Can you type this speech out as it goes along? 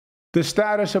The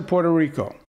status of Puerto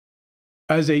Rico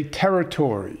as a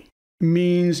territory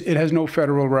means it has no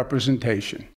federal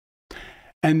representation.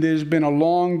 And there's been a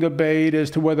long debate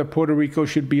as to whether Puerto Rico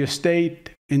should be a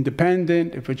state,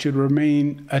 independent, if it should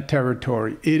remain a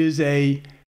territory. It is a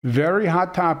very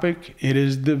hot topic. It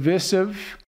is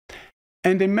divisive.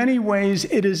 And in many ways,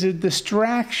 it is a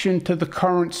distraction to the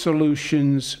current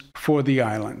solutions for the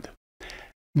island.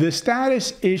 The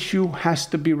status issue has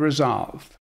to be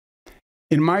resolved.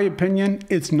 In my opinion,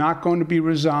 it's not going to be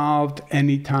resolved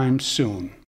anytime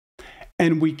soon.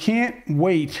 And we can't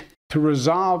wait to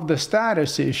resolve the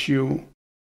status issue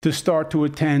to start to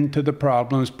attend to the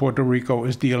problems Puerto Rico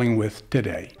is dealing with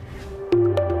today.